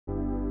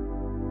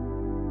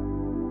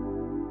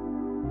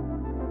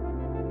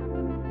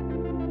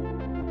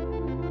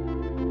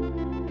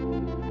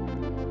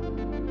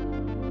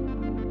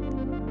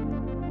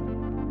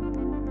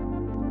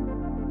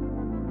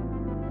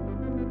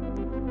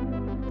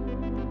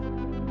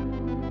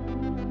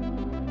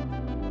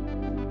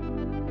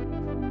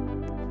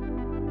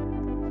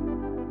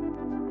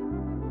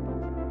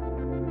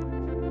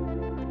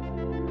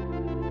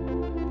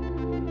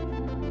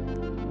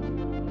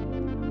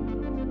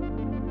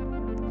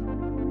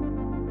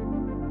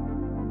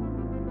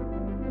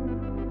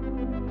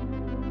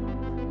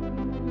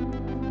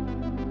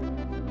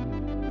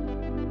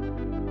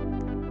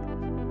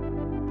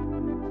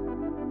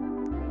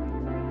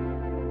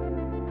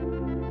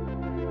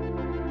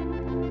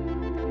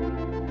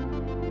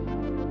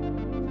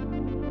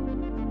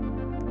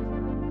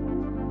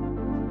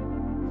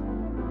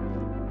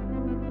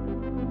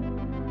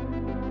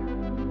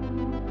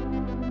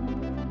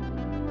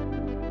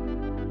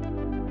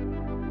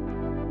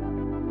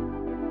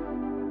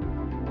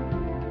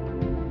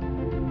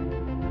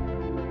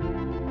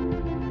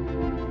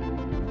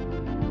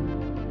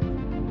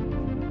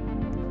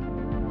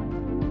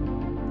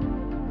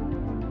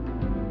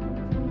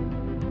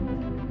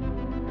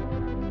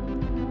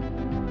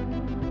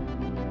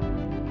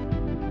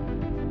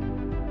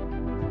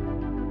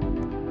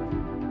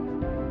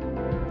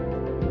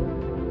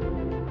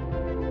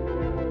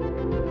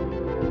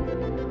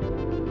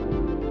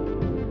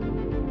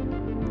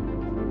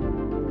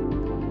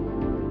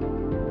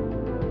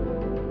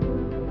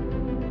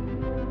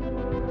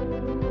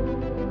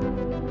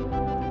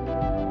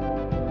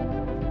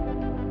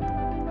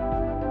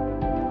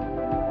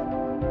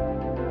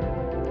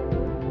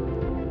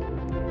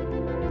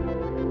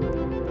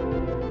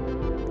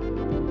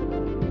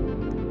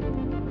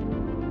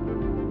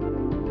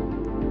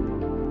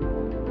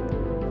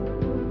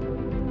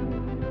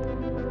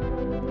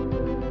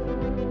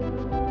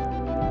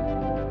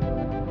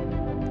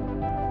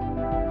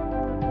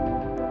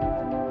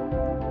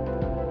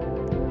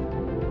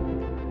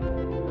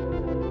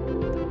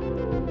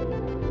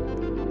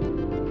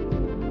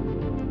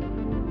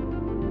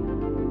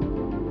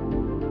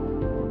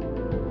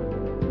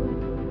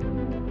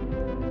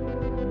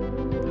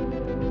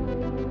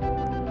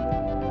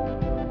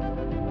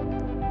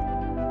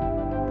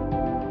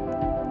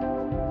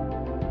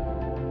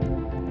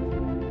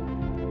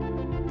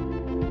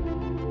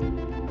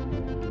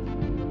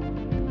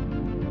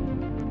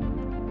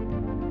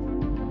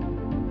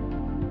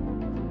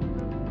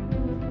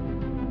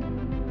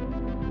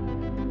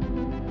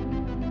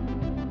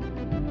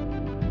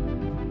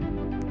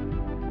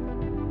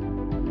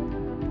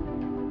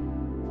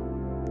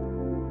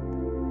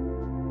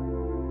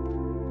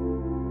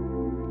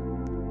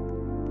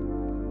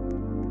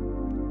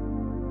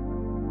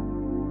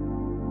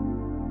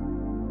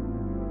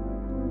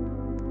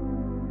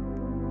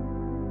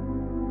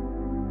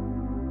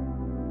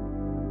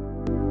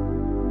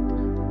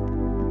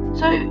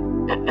So,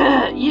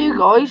 you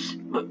guys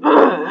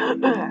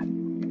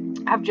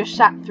have just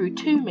sat through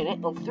 2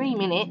 minutes or 3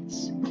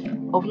 minutes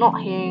of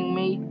not hearing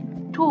me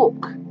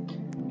talk.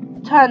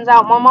 Turns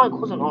out my mic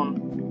wasn't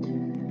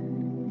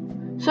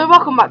on. So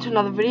welcome back to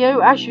another video.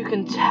 As you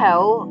can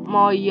tell,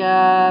 my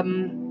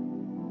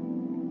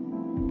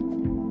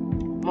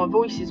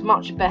voice is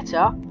much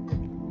better.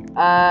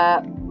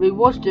 We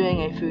was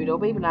doing a food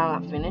obby, but now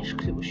that's finished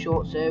because it was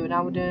short. So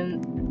now we're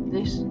doing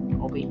this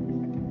obby.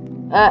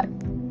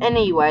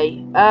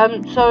 Anyway,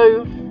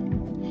 so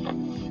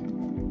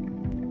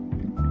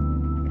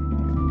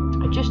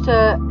just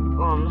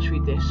let's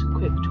read this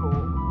quick tour.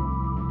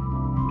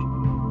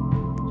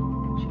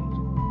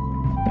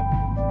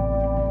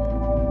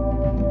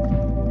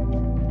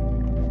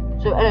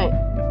 So anyway,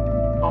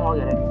 I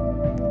get it.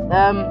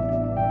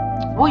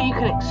 What you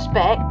can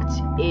expect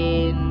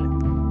in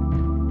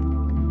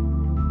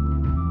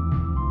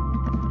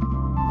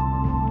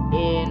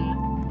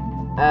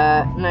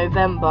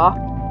November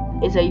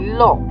is a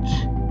lot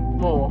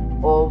more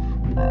of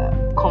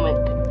comic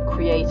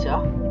creator.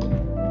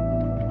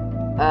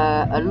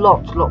 A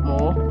lot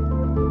more.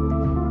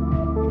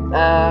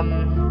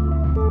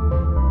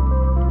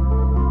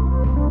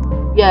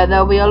 Yeah,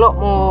 there'll be a lot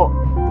more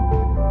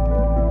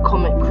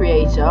comic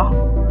creator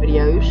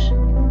videos.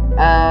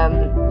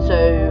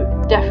 So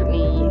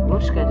definitely, we're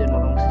just gonna do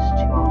another one because this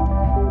is too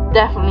hard.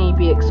 Definitely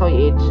be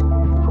excited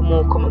for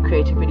more comic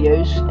creator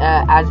videos,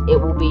 as it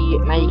will be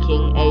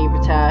making a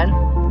return.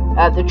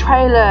 The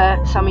trailer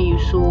some of you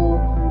saw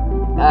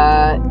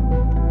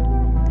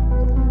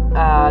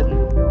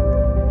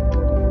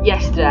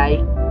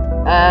yesterday.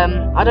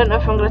 I don't know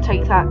if I'm gonna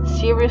take that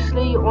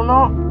seriously or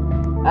not.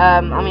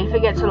 I mean, if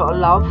it gets a lot of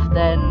love,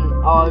 then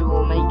I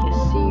will make a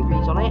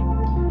series on it.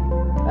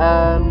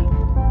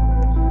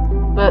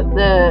 But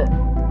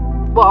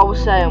what I was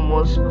saying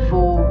was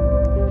before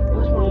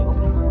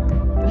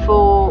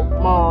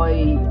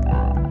my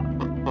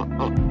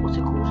what's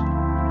it called?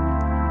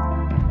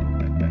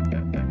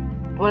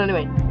 Well,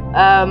 anyway,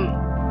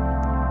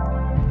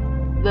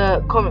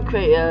 the comic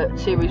creator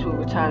series will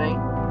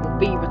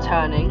be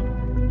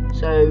returning,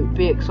 so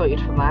be excited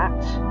for that.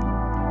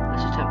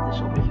 Let's attempt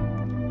this obby.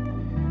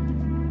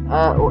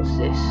 What's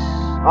this?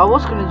 I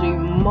was going to do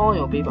my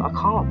obby, but I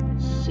can't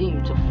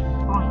seem to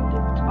find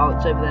it. Oh,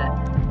 it's over there.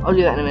 I'll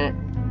do that in a minute.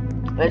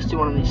 Let's do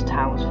one of these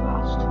towers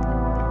first.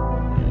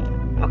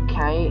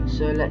 Okay,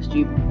 so let's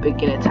do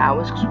beginner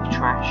towers because we're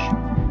trash.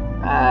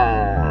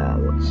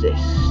 What's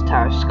this?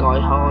 Tower sky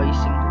high,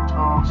 single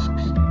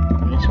tasks.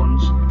 And this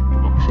one's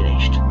not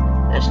finished.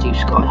 Let's do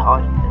sky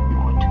high. Never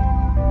mind.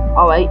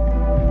 Oh wait.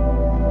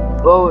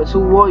 Oh, it's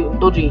all white and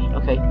dodgy.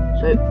 Okay,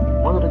 so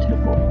what did I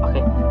teleport?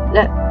 Okay,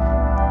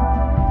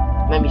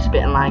 maybe it's a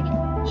bit of lag.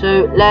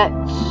 So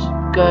let's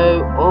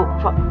go. Oh,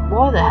 fuck.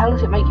 Why the hell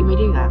is it making me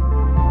do that?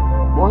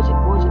 Why is it?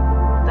 What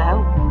the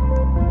hell?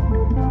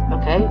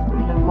 Okay,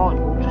 never mind.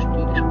 We'll just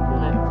do this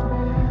one now.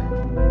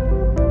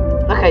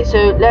 Okay, so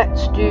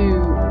let's do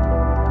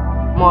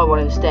my one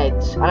instead.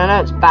 And I know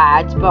it's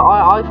bad, but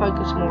I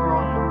focus more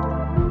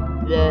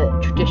on the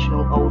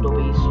traditional old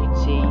obbies you'd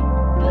see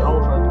in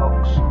old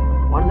Roblox.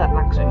 Why did that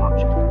lag so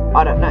much?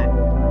 I don't know.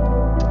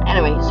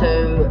 Anyway,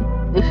 so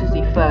this is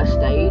the first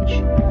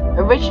stage.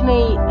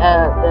 Originally,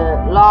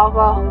 the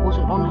lava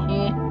wasn't on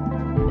here.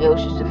 It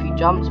was just a few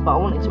jumps, but I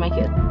wanted to make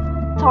it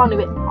a tiny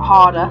bit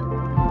harder.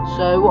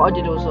 So what I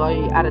did was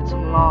I added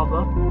some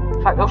lava.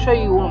 In fact, I'll show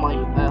you all of my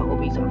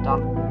obbies that I've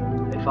done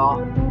so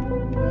far.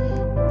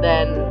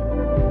 Then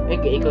it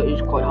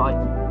was quite high.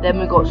 Then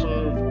we got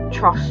some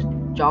truss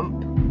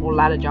jump or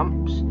ladder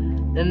jumps.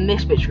 Then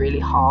this bit's really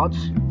hard.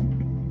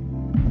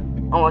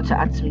 I wanted to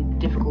add some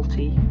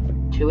difficulty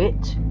to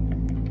it.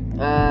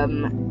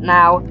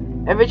 Now,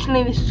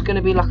 originally this was going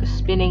to be like a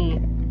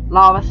spinning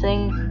lava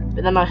thing,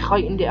 but then I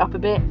heightened it up a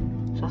bit,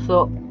 so I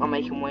thought I'll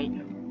make him wait.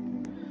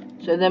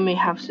 So then we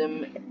have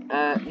some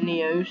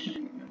Neos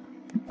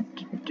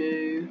to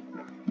do.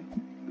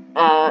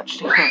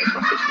 Just ignore that's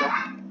my sister.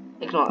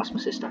 Ignore that's my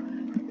sister.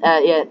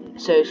 Yeah,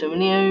 so some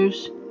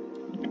Neos.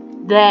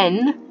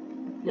 Then,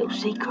 little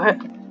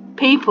secret,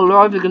 people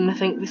are either going to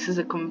think this is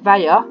a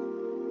conveyor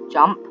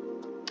jump,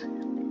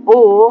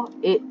 or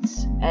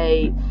it's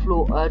a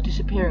floor,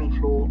 disappearing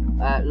floor,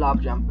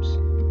 lava jumps.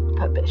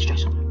 Put a bit of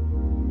stress on.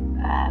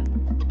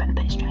 Put a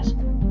bit of stress.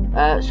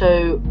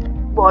 So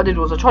what I did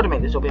was I tried to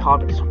make this obby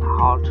hard, but it's not that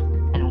hard.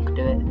 Anyone can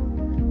do it.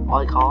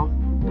 I can't,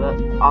 but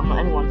I'm not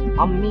anyone.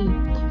 I'm me.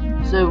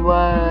 So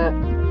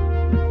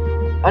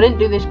I didn't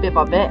do this bit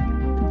by bit.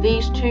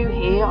 These two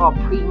here are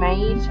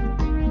pre-made,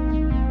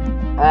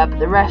 but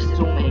the rest is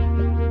all me.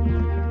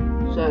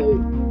 So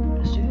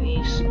let's do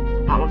these.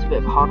 That one's a bit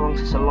of a hard one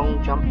because it's a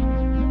long jump.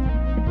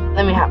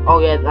 Then we have, oh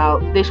yeah, now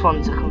this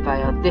one's a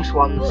conveyor. This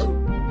one's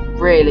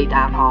really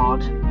damn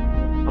hard. I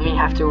mean, you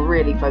have to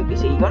really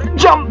focus it. You gotta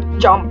jump,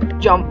 jump,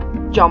 jump,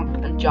 jump,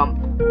 and jump.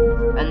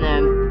 And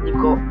then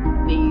you've got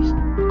these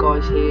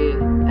guys here,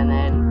 and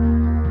then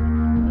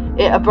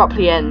it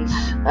abruptly ends.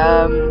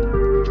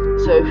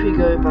 So if we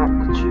go back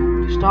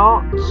to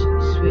start,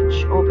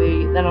 switch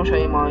obby, then I'll show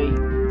you my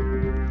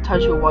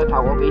total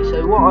wipeout obby.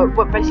 So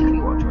what basically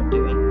what I tried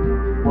doing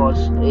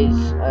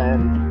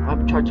I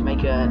tried to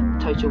make a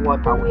total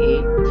wipeout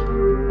here.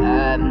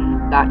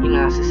 That, you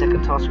know, that's the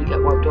second task we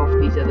get wiped off.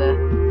 These are the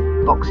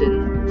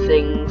boxing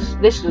things.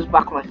 This was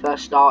back when I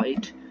first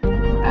started,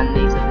 and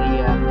these are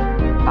the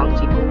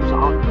bouncy balls that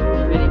aren't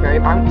really very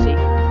bouncy.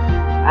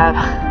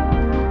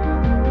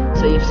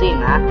 So you've seen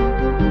that.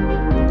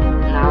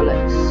 Now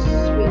let's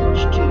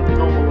switch to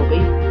normal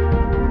obby.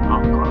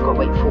 Oh god, I've got to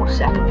wait 4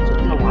 seconds. I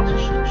don't know why I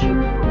should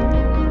shoot.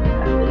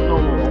 The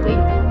normal obby.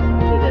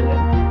 Okay, there we go.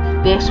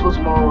 This was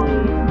my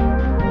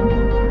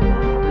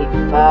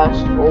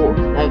first, or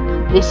no,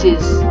 this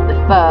is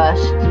the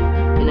first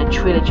in a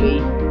trilogy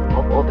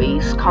of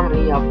obbies.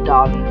 Currently I've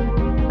done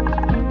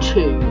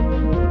 2,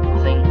 I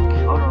think.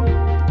 Hold on.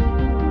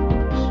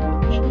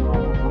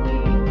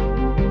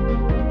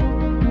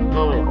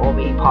 Normal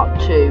obby part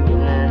 2,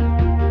 and then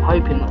I'm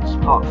hoping that's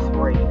part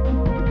 3.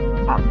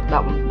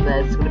 That one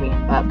there's going to be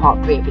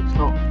part 3 if it's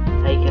not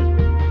taken.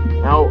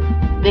 Now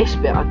this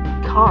bit I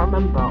can't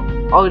remember.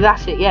 Oh,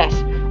 that's it.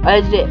 Yes, I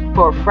did it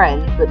for a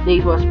friend, but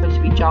these were supposed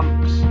to be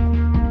jumps.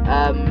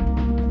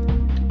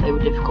 They were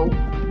difficult.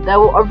 They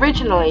were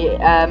originally,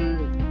 I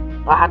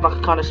had like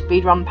a kind of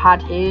speedrun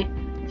pad here.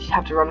 You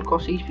have to run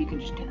across these, but you can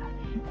just do that.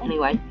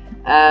 Anyway,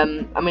 I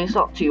mean, it's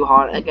not too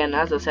hard. Again,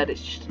 as I said,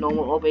 it's just a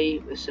normal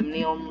obby with some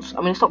neons. I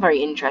mean, it's not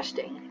very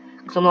interesting,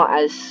 because I'm not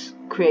as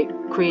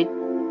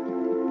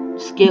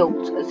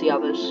skilled as the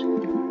others.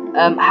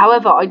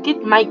 However, I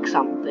did make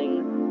something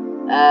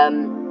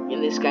in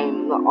this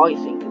game that I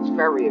think is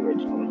very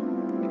original.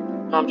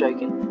 No, I'm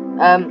joking.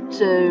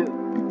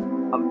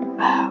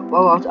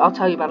 Well, I'll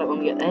tell you about it when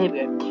we get there. Here we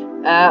go.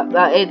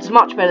 It's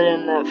much better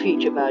than the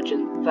future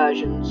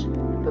versions,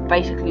 but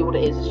basically what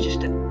it is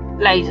just a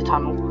laser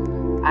tunnel.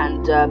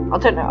 And I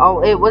don't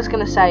know. It was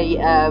gonna say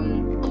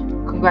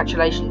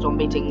congratulations on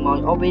beating my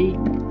obby,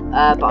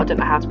 but I don't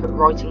know how to put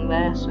writing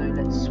there. So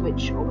let's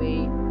switch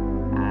obby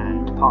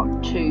and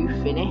part 2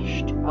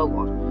 finished. Oh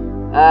god.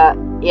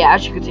 Yeah,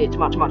 as you can see, it's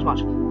much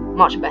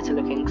better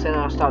looking. So then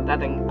I started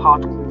adding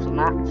particles and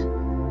that.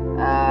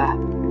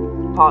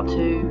 Part 2,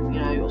 you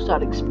know, I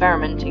started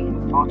experimenting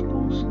with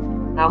particles.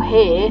 Now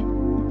here,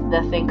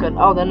 they're thinking,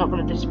 oh, they're not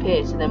going to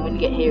disappear. So then when you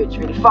get here, it's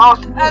really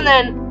fast, and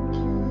then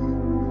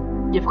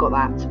you've got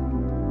that.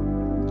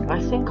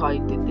 I think I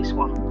did this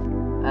one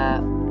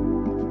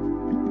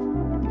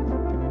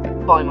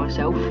by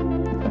myself.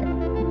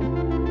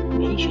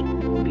 He should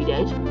be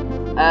dead.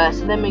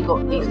 So then we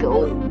got these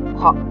little.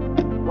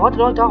 Why did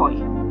I die?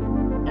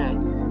 Anyway,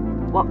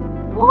 what?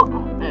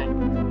 Anyway,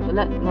 so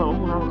no,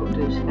 now I've got to do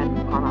this again.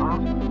 Crying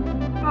out loud.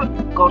 Oh,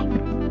 God.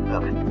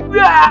 Okay.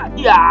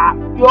 Yeah.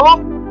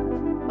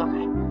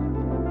 Okay.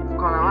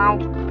 Crying out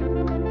loud.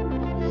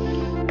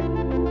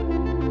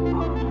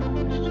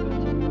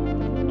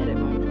 Edit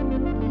mode.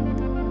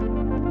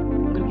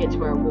 I'm gonna get to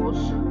where I was.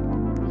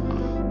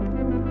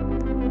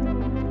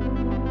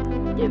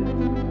 Yeah.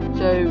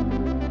 So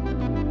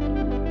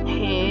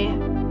here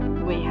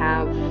we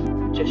have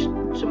just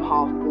some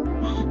half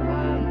balls.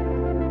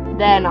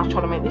 Then I was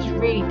trying to make this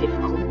really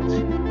difficult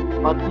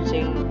by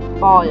putting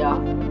fire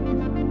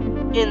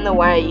in the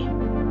way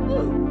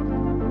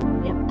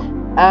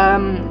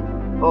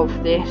of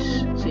this,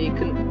 so you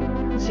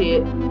can see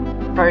it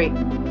very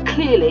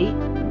clearly,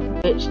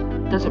 which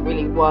doesn't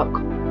really work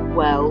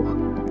well.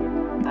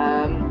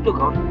 Look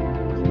on.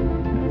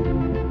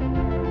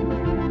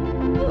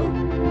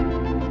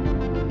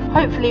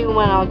 Hopefully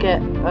when I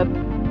get a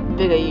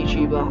bigger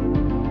YouTuber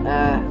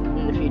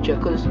in the future,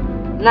 because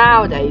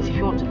nowadays if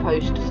you want to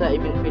post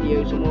 30-minute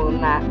videos or more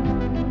than that,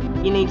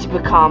 you need to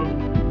become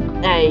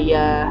a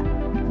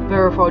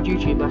verified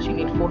YouTuber, so you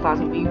need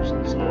 4,000 views.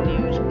 It's not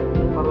news,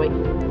 by the way.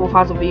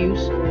 4,000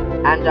 views,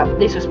 and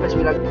this was supposed to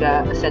be like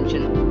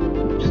Ascension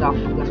stuff,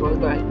 that's what I was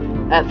going.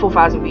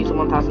 4,000 views and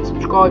 1,000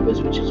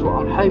 subscribers, which is what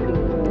I'm hoping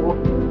for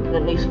in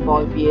at least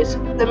 5 years.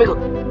 Then we got,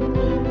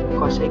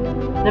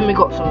 then we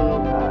got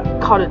some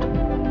coloured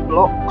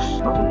blocks.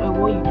 I don't know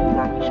why you do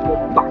that, you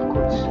spawn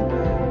backwards.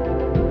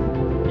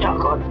 Oh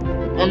god.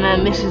 And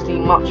then this is the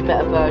much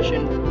better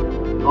version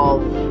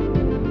of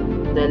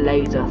the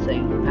laser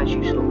thing, as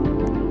you saw.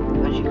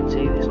 As you can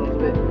see, this one's a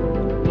bit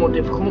more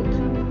difficult.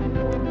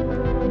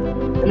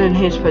 And then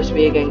here's supposed to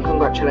be again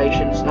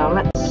congratulations. Now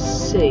let's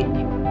see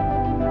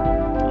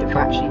if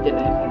I actually did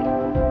anything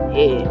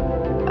here.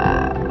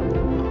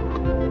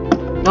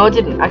 No, I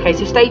didn't. Okay,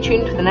 so stay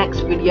tuned for the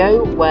next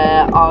video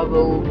where I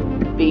will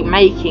be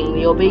making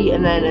the obby,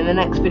 and then in the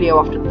next video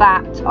after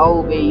that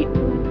I'll be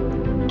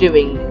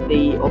doing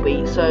the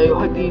obby. So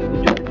hope you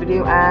enjoyed the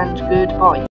video, and goodbye.